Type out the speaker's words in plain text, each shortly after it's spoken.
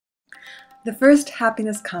the first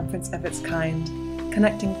happiness conference of its kind,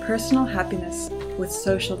 connecting personal happiness with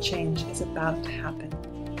social change, is about to happen.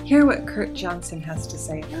 Hear what Kurt Johnson has to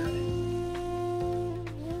say about it.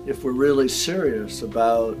 If we're really serious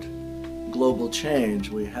about global change,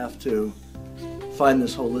 we have to find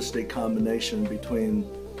this holistic combination between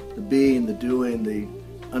the being, the doing, the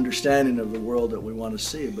understanding of the world that we want to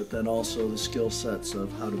see, but then also the skill sets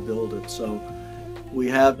of how to build it. So we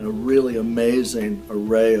have a really amazing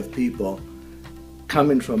array of people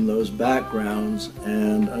coming from those backgrounds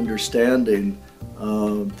and understanding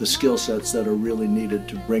the skill sets that are really needed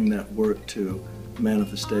to bring that work to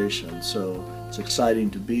manifestation. So it's exciting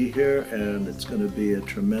to be here, and it's going to be a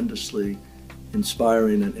tremendously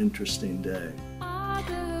inspiring and interesting day.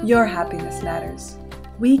 Your happiness matters.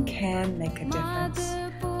 We can make a difference.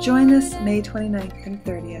 Join us May 29th and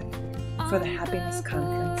 30th for the Happiness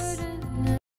Conference.